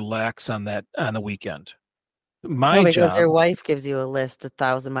even relax on that on the weekend. No, My because job, your wife gives you a list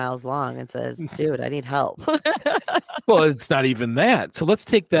 1,000 miles long and says, dude, I need help. well, it's not even that. So let's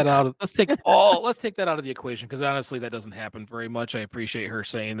take that Yeah. out of let's take that out of the equation because honestly, that doesn't happen very much. I appreciate her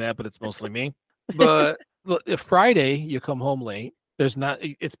saying that, but it's mostly me. But look, if Friday you come home late, there's not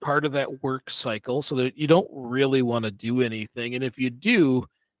it's part of that work cycle, so that you don't really want to do anything. And if you do,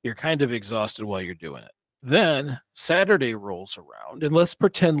 you're kind of exhausted while you're doing it. Then Saturday rolls around, and let's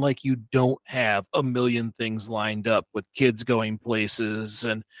pretend like you don't have a million things lined up with kids going places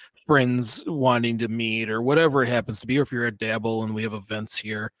and friends wanting to meet or whatever it happens to be, or if you're at Dabble and we have events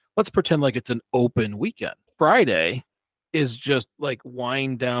here, let's pretend like it's an open weekend. Friday is just like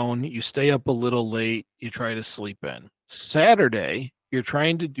wind down. You stay up a little late, you try to sleep in. Saturday, you're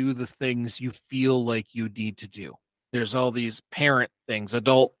trying to do the things you feel like you need to do. There's all these parent things,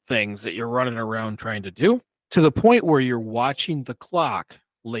 adult things that you're running around trying to do to the point where you're watching the clock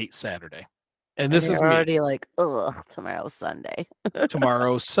late Saturday. And And this you're is me. already like, ugh, tomorrow's Sunday.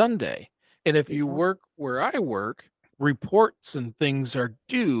 Tomorrow's Sunday. And if you Yeah, work where I work, reports and things are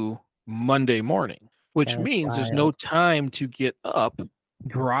due Monday morning, which that's means there's no wild. time to get up,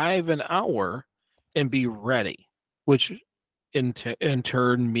 drive an hour, and be ready, which in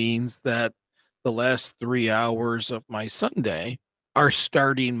turn means that the last 3 hours of my Sunday are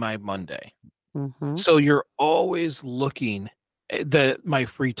starting my Monday. Hmm. So you're always looking that my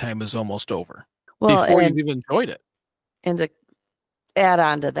free time is almost over Well, before you've even enjoyed it. and to add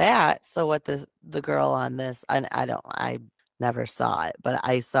on to that, so what the girl on this, I never saw it, but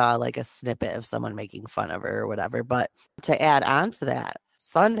I saw like a snippet of someone making fun of her or whatever. But to add on to that,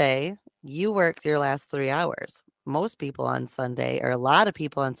 Sunday, you work your last 3 hours. Most people on Sunday, or a lot of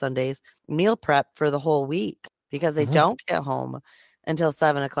people on Sundays, meal prep for the whole week because they Mhm. don't get home until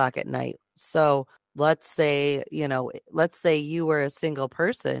 7 o'clock at night. So let's say, let's say you were a single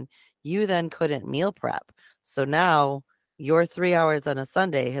person, you then couldn't meal prep. So now your 3 hours on a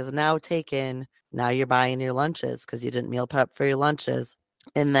Sunday has now taken, now you're buying your lunches because you didn't meal prep for your lunches.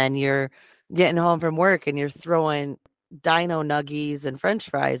 And then you're getting home from work and you're throwing dino nuggies and french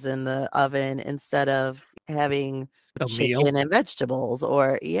fries in the oven instead of having A meal. chicken and vegetables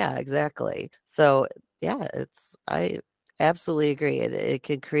or yeah, exactly. So yeah, I absolutely agree. It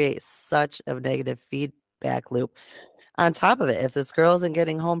can create such a negative feedback loop. On top of it, if this girl isn't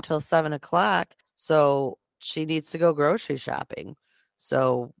getting home till 7 o'clock, so she needs to go grocery shopping.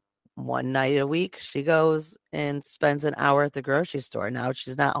 So one night a week, she goes and spends an hour at the grocery store. Now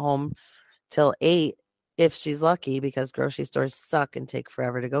she's not home till 8 if she's lucky because grocery stores suck and take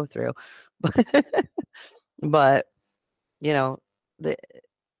forever to go through. But you know, the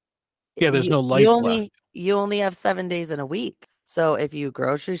Yeah, there's no life left. you only have 7 days in a week. So if you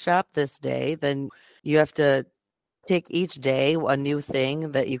grocery shop this day, then you have to pick each day a new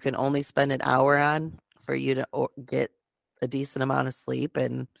thing that you can only spend an hour on for you to get a decent amount of sleep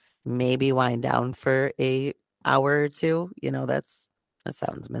and maybe wind down for a hour or two. That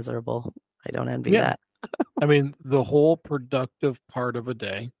sounds miserable. I don't envy Yeah. that. I mean, the whole productive part of a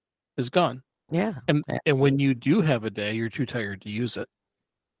day is gone. Yeah, And when absolutely. you do have a day, you're too tired to use it.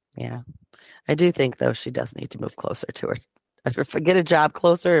 Yeah. I do think though she does need to move closer to her. Either get a job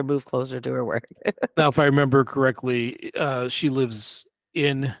closer or move closer to her work. Now, if I remember correctly, she lives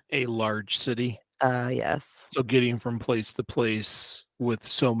in a large city, Yes. so getting from place to place with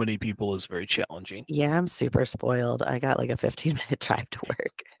so many people is very challenging. Yeah, I'm super spoiled. I got like a 15-minute drive to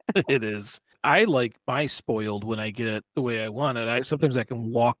work. It is. I like my spoiled when I get it the way I want it. Sometimes I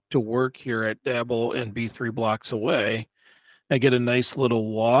can walk to work here at Dabble and be 3 blocks away. I get a nice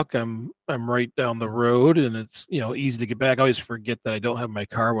little walk. I'm right down the road, and it's easy to get back. I always forget that I don't have my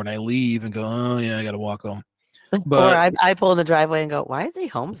car when I leave, and go, oh yeah, I got to walk home. Or But I pull in the driveway and go, why is he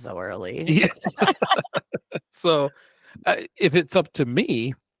home so early? yeah, so if it's up to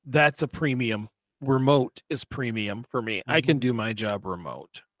me, that's a premium. Remote is premium for me. I can Mhm. do my job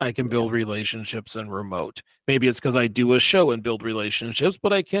remote. I can Yeah, build relationships in remote. Maybe it's because I do a show and build relationships,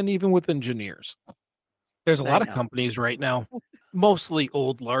 but I can even with engineers. There's a I lot of know. companies right now, mostly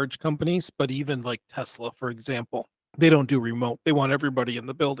old large companies, but even like Tesla, for example, they don't do remote. They want everybody in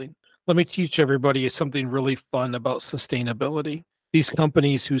the building. Let me teach everybody something really fun about sustainability. These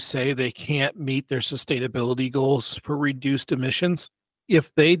companies who say they can't meet their sustainability goals for reduced emissions,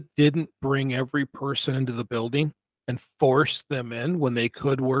 if they didn't bring every person into the building and force them in when they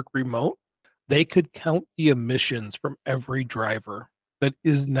could work remote, they could count the emissions from every driver that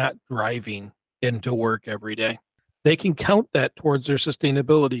is not driving into work every day. They can count that towards their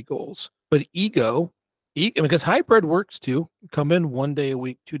sustainability goals. But because hybrid works too. Come in 1 day a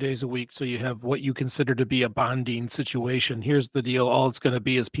week, 2 days a week. So you have what you consider to be a bonding situation. Here's the deal. All it's going to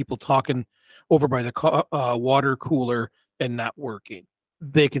be is people talking over by the water cooler and not working.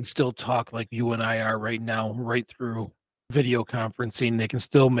 They can still talk like you and I are right now, right through video conferencing. They can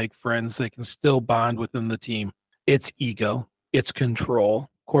still make friends. They can still bond within the team. It's ego. It's control.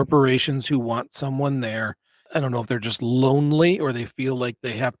 Corporations who want someone there, I don't know if they're just lonely or they feel like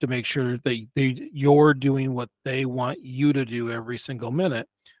they have to make sure that you're doing what they want you to do every single minute,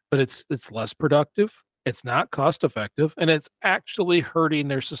 but it's less productive, it's not cost effective, and it's actually hurting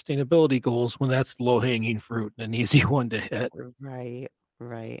their sustainability goals when that's low hanging fruit and an easy one to hit. Right,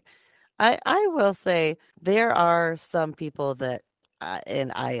 right. I will say there are some people that,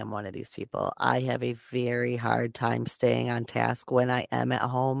 and I am one of these people. I have a very hard time staying on task when I am at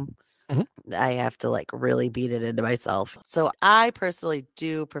home. Mhm. I have to like really beat it into myself. So I personally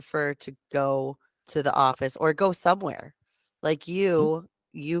do prefer to go to the office or go somewhere. Like you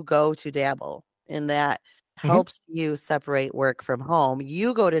go to Dabble, and that Mhm. helps you separate work from home.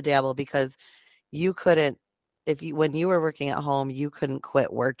 You go to Dabble because you couldn't, if you when you were working at home, you couldn't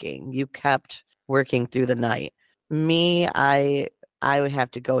quit working. You kept working through the night. Me, I would have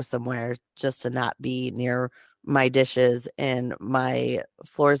to go somewhere just to not be near my dishes and my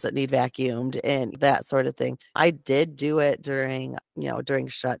floors that need vacuumed and that sort of thing. I did do it during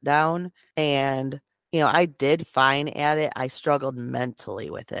shutdown, and I did fine at it. I struggled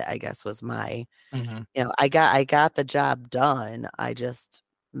mentally with it, I guess was my Mhm. I got the job done. I just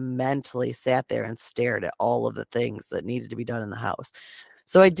mentally sat there and stared at all of the things that needed to be done in the house.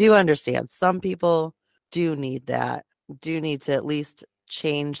 So I do understand some people do need that, do need to at least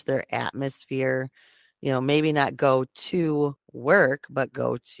change their atmosphere. Maybe not go to work, but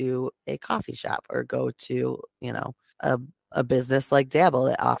go to a coffee shop or go to, a a business like Dabble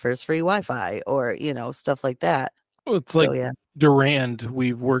that offers free Wi-Fi or, stuff like that. Well, it's So like yeah. Durand,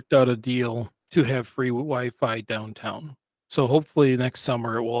 we've worked out a deal to have free Wi-Fi downtown. So hopefully next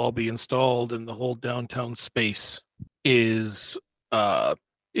summer it will all be installed and the whole downtown space is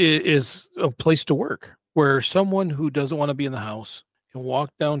is a place to work where someone who doesn't want to be in the house can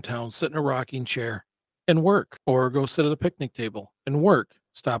walk downtown, sit in a rocking chair and work, or go sit at a picnic table and work.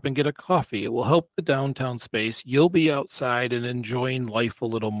 Stop and get a coffee. It will help the downtown space. You'll be outside and enjoying life a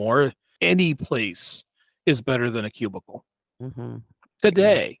little more. Any place is better than a cubicle. Mm-hmm. Yeah.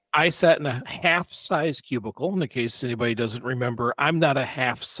 Today, I sat in a half size cubicle. In case anybody doesn't remember, I'm not a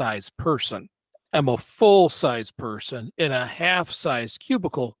half size person. I'm a full size person in a half size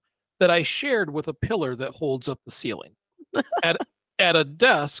cubicle that I shared with a pillar that holds up the ceiling at, at a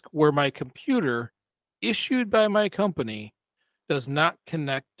desk where my computer, issued by my company, does not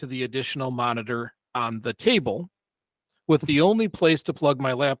connect to the additional monitor on the table, with the only place to plug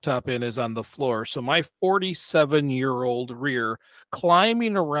my laptop in is on the floor. So my 47-year-old rear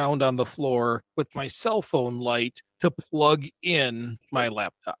climbing around on the floor with my cell phone light to plug in my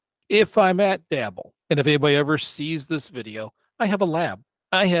laptop. If I'm at Dabble, and if anybody ever sees this video, I have a lab.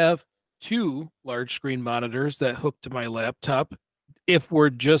 I have two large screen monitors that hook to my laptop. If we're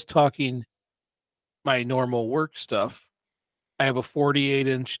just talking my normal work stuff, I have a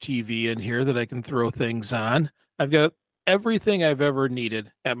 48-inch TV in here that I can throw things on. I've got everything I've ever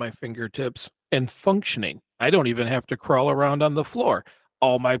needed at my fingertips and functioning. I don't even have to crawl around on the floor.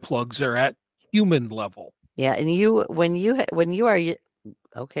 All my plugs are at human level. Yeah, and when you are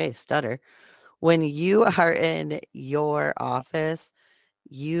okay, stutter. When you are in your office,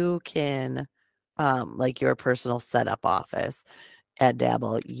 you can like your personal setup office at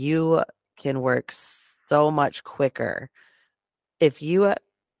Dabble, you can work so much quicker. If you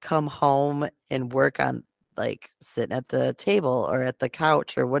come home and work on like sitting at the table or at the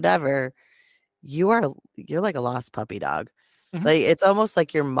couch or whatever, you're like a lost puppy dog. Mhm. Like it's almost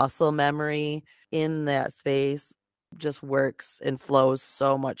like your muscle memory in that space just works and flows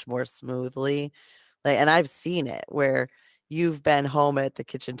so much more smoothly. Like, and I've seen it where you've been home at the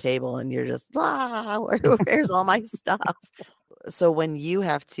kitchen table and you're just blah, where's all my stuff? So when you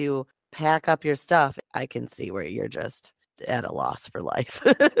have to pack up your stuff, I can see where you're just at a loss for life.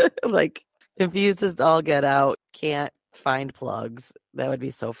 Like confused as all get out, can't find plugs. That would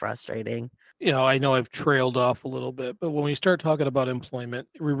be so frustrating. I know I've trailed off a little bit, but when we start talking about employment,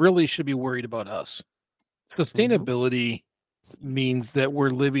 we really should be worried about us. Hmm. Sustainability means that we're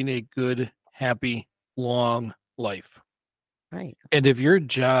living a good, happy, long life. Right. And if your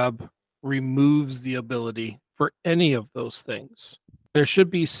job removes the ability for any of those things, there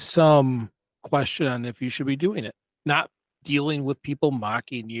should be some question on if you should be doing it. Not dealing with people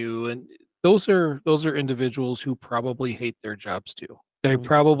mocking you, and those are individuals who probably hate their jobs too. They Mm.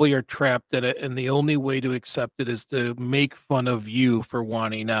 probably are trapped in it, and the only way to accept it is to make fun of you for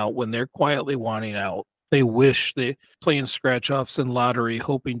wanting out when they're quietly wanting out. They wish they playing scratch offs and lottery,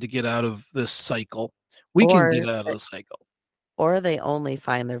 hoping to get out of this cycle. We can Or get out of the cycle. or they only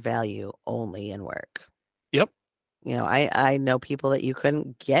find their value only in work. Yep. You know, I know people that you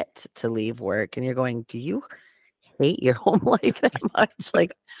couldn't get to leave work, and you're going, do you hate your home life that much?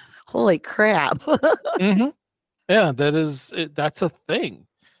 Like, holy crap. Hmm. Yeah, that's a thing.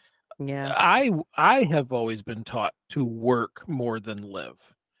 Yeah. I have always been taught to work more than live.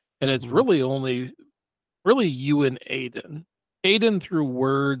 And it's Mm. really you and Aiden. Aiden through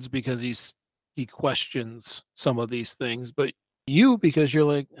words because he questions some of these things, but you because you're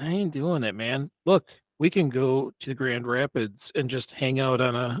like, I ain't doing it, man. Look, we can go to Grand Rapids and just hang out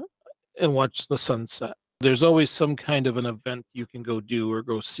and watch the sunset. There's always some kind of an event you can go do or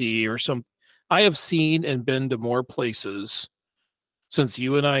go see or some. I have seen and been to more places since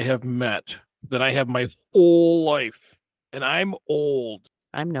you and I have met than I have my whole life. And I'm old.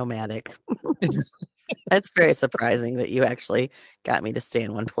 I'm nomadic. It's very surprising that you actually got me to stay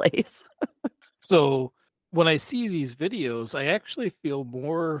in one place. So when I see these videos, I actually feel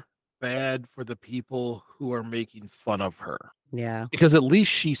more bad for the people who are making fun of her Yeah. because at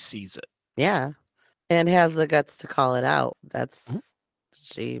least she sees it. Yeah. And has the guts to call it out. Mhm.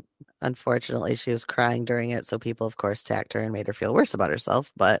 She unfortunately she was crying during it, so people of course attacked her and made her feel worse about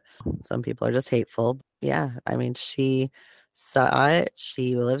herself, but some people are just hateful. Yeah, I mean she saw it,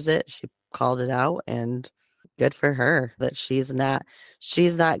 she lives it, she called it out, and good for her that she's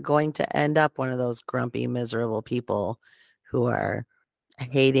not going to end up one of those grumpy miserable people who are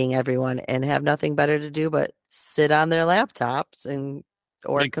hating everyone and have nothing better to do but sit on their laptops and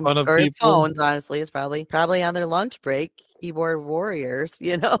Make fun of or people. phones. Honestly, it's probably on their lunch break, keyboard warriors,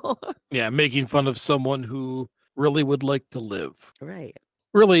 you know. Yeah, making fun of someone who really would like to live. Right.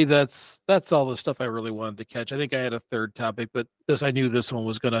 Really, that's all the stuff I really wanted to catch. I think I had a third topic, but this I knew this one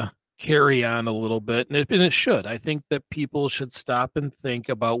was gonna carry on a little bit, and it should. I think that people should stop and think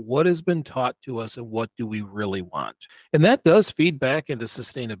about what has been taught to us and what do we really want. And that does feed back into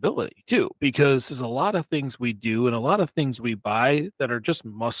sustainability too, because there's a lot of things we do and a lot of things we buy that are just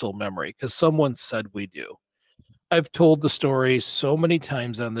muscle memory because someone said we do. I've told the story so many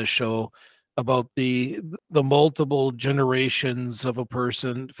times on this show about the multiple generations of a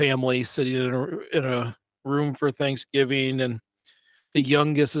person, family sitting in a room for Thanksgiving, and the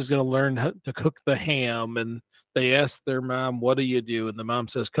youngest is going to learn how to cook the ham, and they ask their mom, "What do you do?" And the mom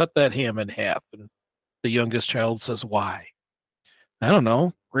says, "Cut that ham in half." And the youngest child says, "Why?" I don't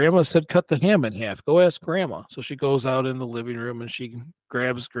know. Grandma said, "Cut the ham in half. Go ask Grandma." So she goes out in the living room and she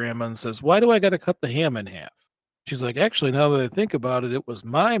grabs Grandma and says, "Why do I got to cut the ham in half?" She's like, "Actually, now that I think about it, it was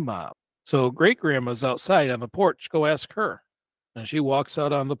my mom." So great grandma's outside on the porch. Go ask her. And she walks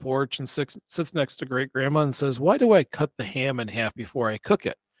out on the porch and sits next to great grandma and says, "Why do I cut the ham in half before I cook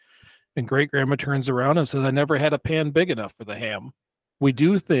it?" And great grandma turns around and says, "I never had a pan big enough for the ham." We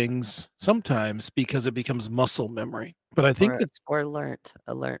do things sometimes because it becomes muscle memory. But I think Or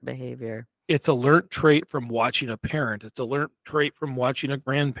alert behavior. it's a learned trait from watching a parent. It's a learned trait from watching a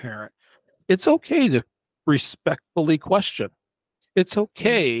grandparent. It's okay to respectfully question. It's Mm.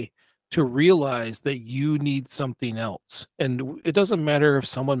 okay to realize that you need something else. And it doesn't matter if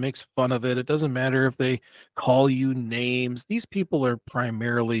someone makes fun of it. It doesn't matter if they call you names. These people are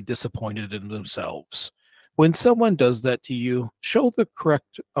primarily disappointed in themselves. When someone does that to you, show the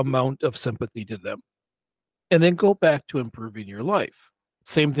correct amount of sympathy to them and then go back to improving your life.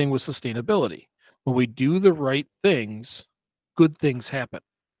 Same thing with sustainability. When we do the right things, good things happen.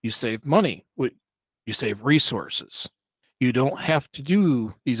 You save money, you save resources. You don't have to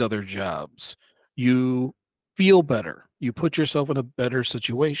do these other jobs. You feel better. You put yourself in a better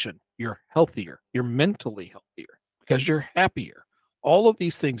situation. You're healthier. You're mentally healthier because you're happier. All of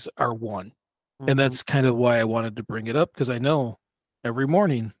these things are one. And Mhm. that's kind of why I wanted to bring it up because I know every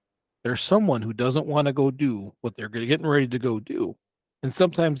morning there's someone who doesn't want to go do what they're getting ready to go do. And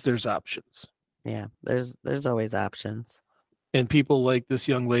sometimes there's options. Yeah, there's always options. And people like this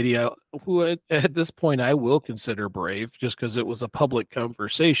young lady who at this point I will consider brave just because it was a public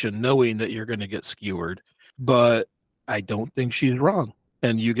conversation, knowing that you're going to get skewered. But I don't think she's wrong.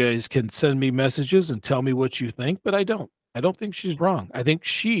 And you guys can send me messages and tell me what you think, but I don't. I don't think she's wrong. I think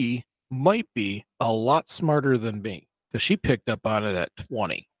she might be a lot smarter than me because she picked up on it at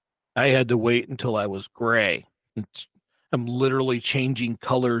 20. I had to wait until I was gray. I'm literally changing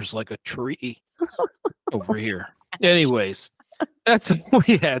colors like a tree over here. Anyways, That's all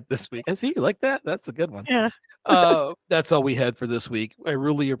we had this week. I see you like that. That's a good one. Yeah. That's all we had for this week. I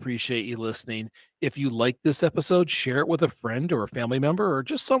really appreciate you listening. If you like this episode, share it with a friend or a family member or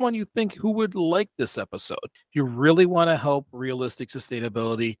just someone you think who would like this episode. If you really want to help realistic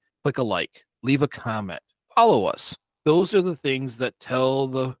sustainability, click a like, leave a comment, follow us. Those are the things that tell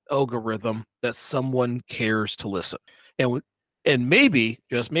the algorithm that someone cares to listen. And maybe,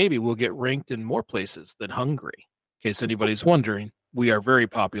 just maybe, we'll get ranked in more places than Hungary. In case anybody's wondering, we are very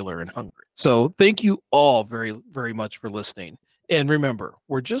popular in Hungary. So thank you all very, very much for listening. And remember,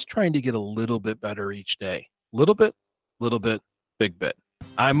 we're just trying to get a little bit better each day. Little bit, big bit.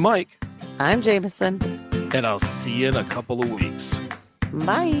 I'm Mike. I'm Jameson. And I'll see you in a couple of weeks.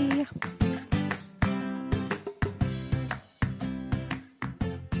 Bye.